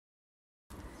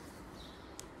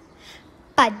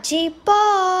Pudgy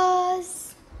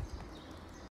paws.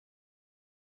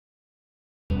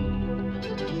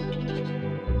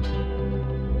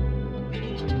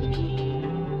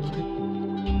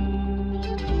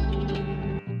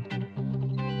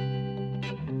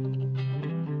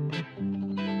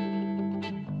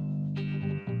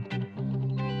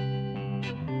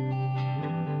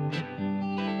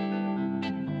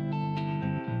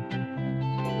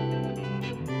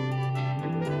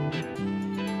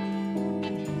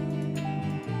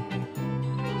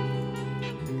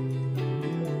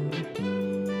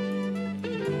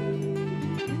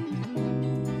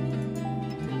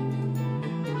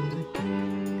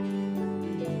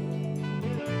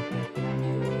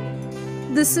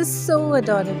 This is so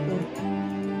adorable.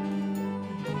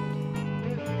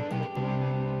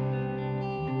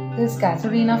 This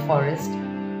casuarina forest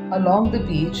along the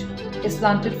beach is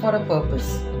planted for a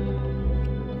purpose.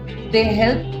 They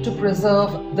help to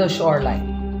preserve the shoreline.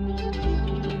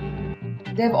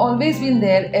 They have always been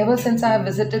there ever since I have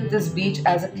visited this beach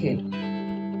as a kid.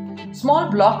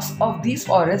 Small blocks of these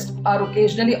forests are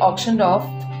occasionally auctioned off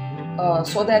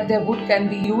so that their wood can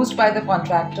be used by the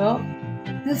contractor.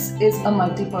 This is a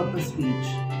multi-purpose beach.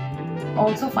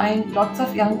 Also find lots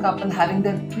of young couples having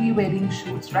their pre-wedding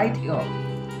shoots right here.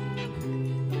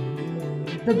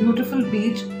 The beautiful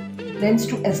beach lends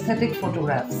to aesthetic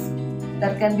photographs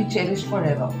that can be cherished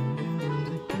forever.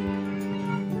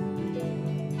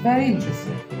 Very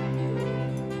interesting.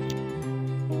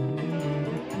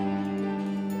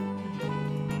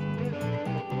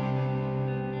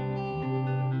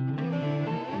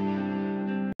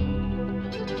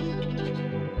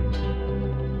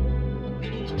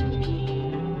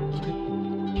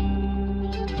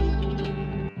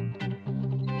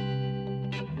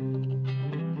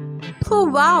 Oh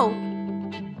wow!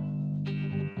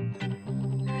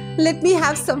 Let me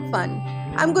have some fun.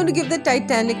 I'm going to give the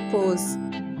Titanic pose.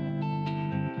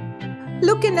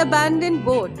 Look, an abandoned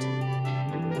boat.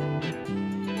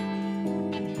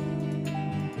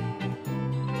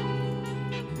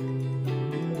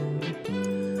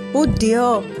 Oh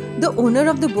dear, the owner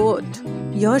of the boat.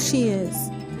 Here she is.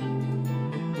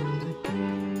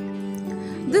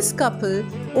 This couple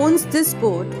owns this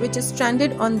boat which is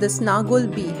stranded on this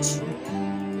NARGOL beach.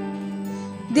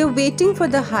 They're waiting for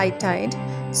the high tide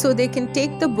so they can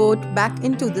take the boat back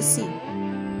into the sea.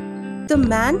 The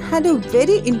man had a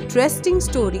very interesting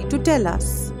story to tell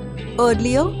us.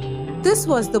 Earlier, this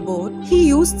was the boat. He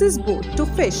used this boat to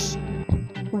fish.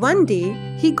 One day,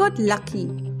 he got lucky.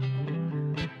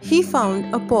 He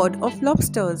found a pod of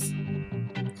lobsters,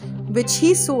 which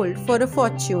he sold for a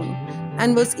fortune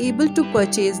and was able to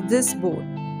purchase this boat.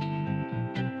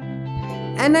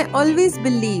 And I always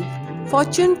believe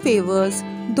fortune favors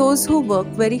those who work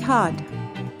very hard.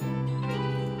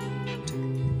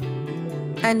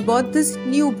 And bought this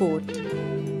new boat.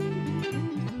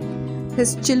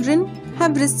 His children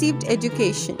have received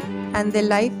education and their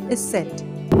life is set.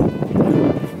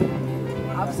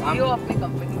 आप CEO अपनी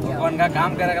company के भगवान का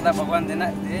काम करेगा तो भगवान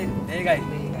देगा ही।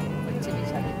 बच्चे भी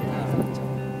शादी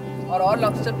करेंगे और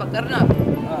लॉबस्टर पकड़ना।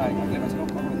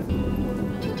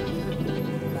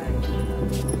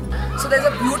 So there's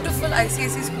a beautiful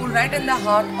ICSE school right in the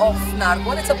heart of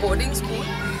NARGOL. It's a boarding school.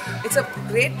 It's a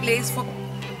great place for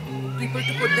people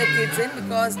to put their kids in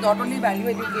because not only value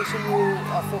education you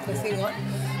are focusing on,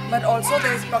 but also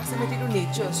there's proximity to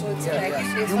nature. So it's a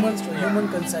nice place for human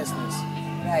consciousness,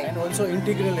 right, and also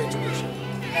integral education.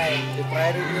 Right. The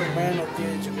priority of man of the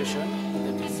education.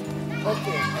 That is.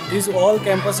 Okay. And this all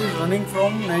campus is running from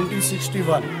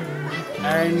 1961,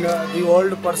 and the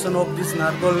old person of this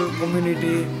NARGOL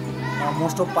community,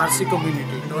 most of Parsi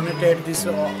community, donated this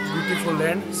beautiful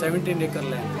land, 17-acre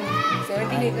land.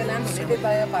 17-acre land donated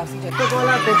by a Parsi. Text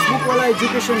वाला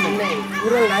education नहीं,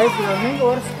 पूरा life learning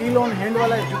और skill on hand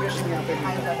वाला education यहाँ पे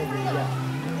मिलता है।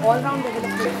 All round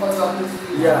development.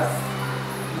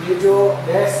 ये जो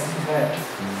डेस्क है,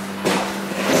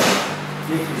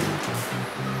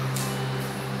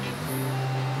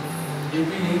 ये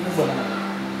भी यहीं पे बना है।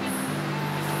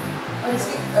 और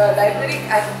इसकी library,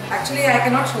 actually I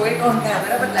cannot show it on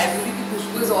camera, but library की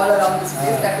खुशबू is all around this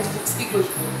place. That is books की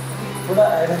खुशबू. थोड़ा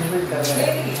अरेंजमेंट कर रहे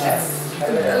हैं। नहीं,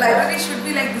 library should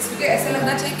be like this क्योंकि ऐसे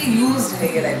लगना चाहिए कि used है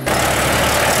ये library.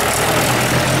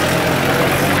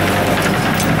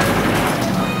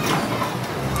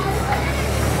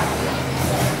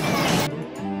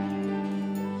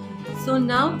 So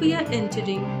now we are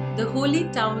entering the holy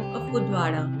town of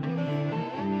UDVADA,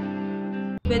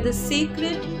 where the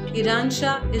sacred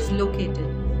Iransha is located.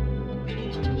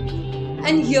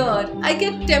 And here I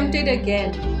get tempted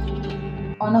again.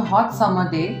 On a hot summer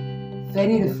day,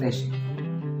 very refreshing.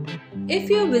 If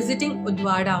you are visiting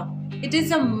UDVADA, it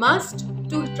is a must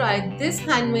to try this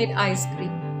handmade ice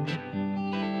cream.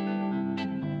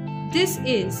 This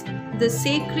is the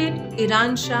sacred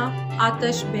Iransha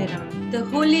Atash Behram, the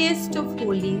holiest of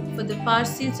holy for the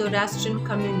Parsi Zoroastrian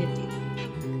community.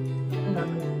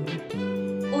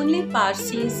 Only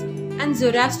Parsis and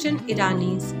Zoroastrian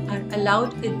Iranis are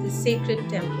allowed in this sacred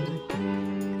temple.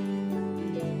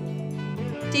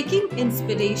 Taking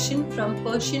inspiration from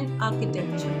Persian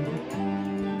architecture,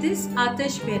 this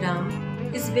Atash Behram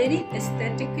is very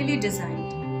aesthetically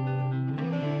designed.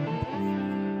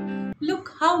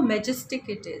 Look how majestic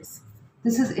it is.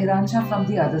 This is Iransha from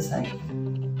the other side.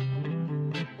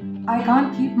 I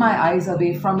can't keep my eyes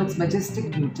away from its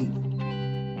majestic beauty.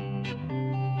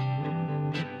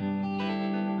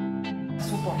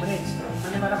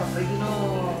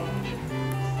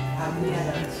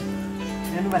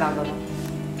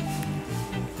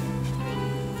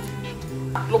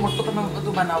 આટલો મોટો તમે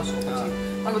બધું બનાવશો પછી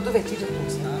પણ બધું વેચી જતું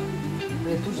છે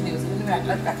રહેતું જ નહીં હશે એટલે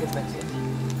આટલા જ પેકેટ વેચે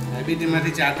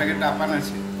એબીટીમાંથી 4 પેકેટ આપવાના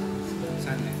છે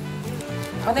સાંજે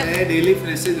અને એ ડેલી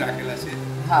ફ્રેશ જ રાખેલા છે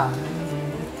હા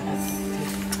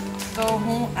તો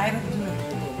હું આઈ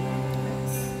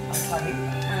સોરી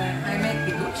આઈ મેક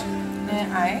કીધું ને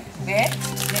આઈ બે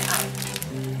ને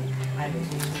આઈ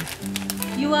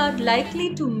You are likely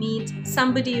to meet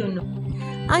somebody you know.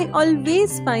 I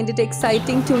always find it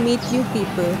exciting to meet new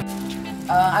people.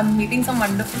 I'm meeting some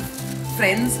wonderful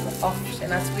friends of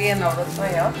Shenasri and Naurotma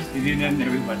here. Syrian and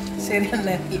everybody. Syrian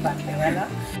and Batnewala.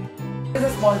 It's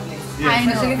a small place, I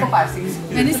know. especially for Parsis.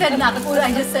 When you said Nagpur, I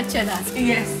just said Chenas.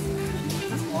 Yes.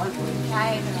 It's a small place. I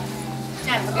know.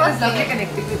 It was lovely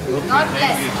connecting with you. God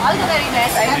bless. All the very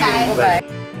best. Thank you. Bye-bye.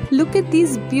 Bye. Look at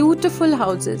these beautiful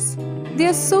houses. They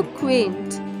are so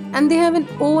quaint and they have an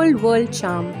old world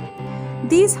charm.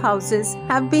 These houses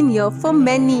have been here for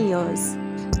many years.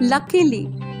 Luckily,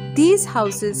 these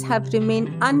houses have remained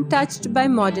untouched by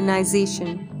modernization.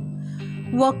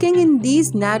 Walking in these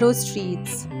narrow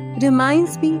streets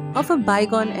reminds me of a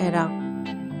bygone era.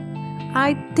 I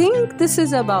think this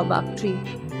is a baobab tree.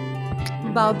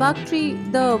 Baobab tree,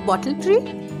 the bottle tree?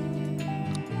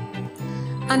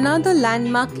 Another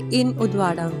landmark in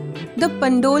UDVADA, the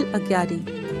Pandol Agyari.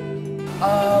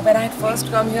 When I had first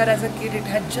come here as a kid, it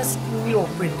had just newly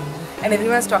opened. And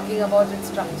everyone was talking about its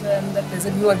structure and that there's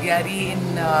a new Agyari in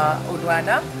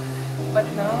UDVADA. But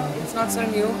now it's not so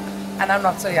new and I'm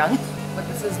not so young. But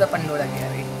this is the Pandol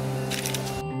Agyari.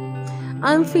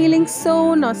 I'm feeling so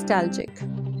nostalgic.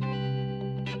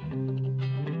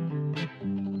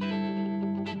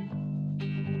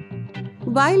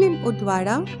 While in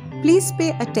UDVADA, please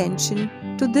pay attention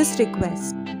to this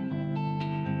request.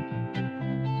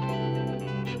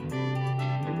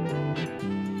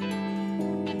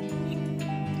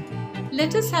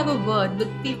 Let us have a word with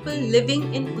people living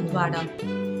in UDVADA.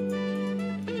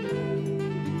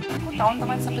 Town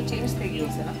તમારી સાથે change થઈ ગયો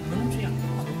છે ના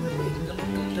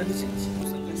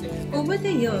Over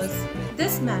the years,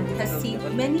 this man has seen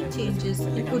many changes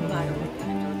in UDVADA.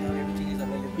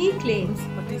 He claims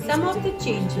some of the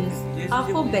changes are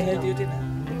for better.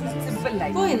 Simple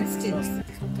life. For instance,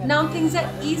 now things are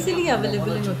easily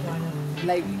available in UDVADA.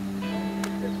 Life.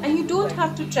 And you don't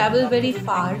have to travel very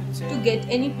far to get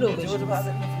any provisions.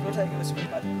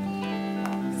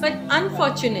 But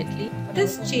unfortunately,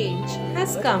 this change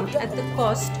has come at the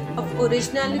cost of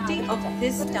originality of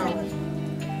this town.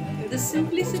 The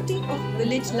simplicity of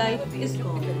village life is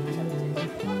gone.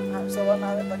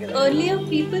 Earlier,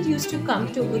 people used to come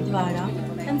to UDVADA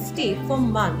and stay for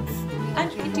months, and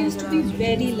it used to be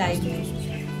very lively.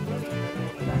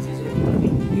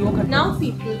 Now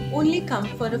people only come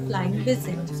for a flying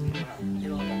visit.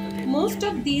 Most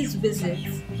of these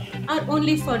visits are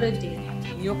only for a day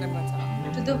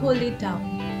to the holy town.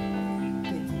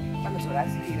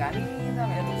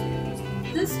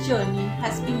 This journey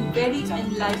has been very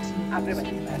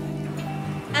enlightening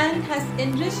and has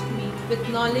enriched me with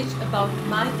knowledge about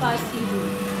my Parsi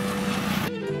roots.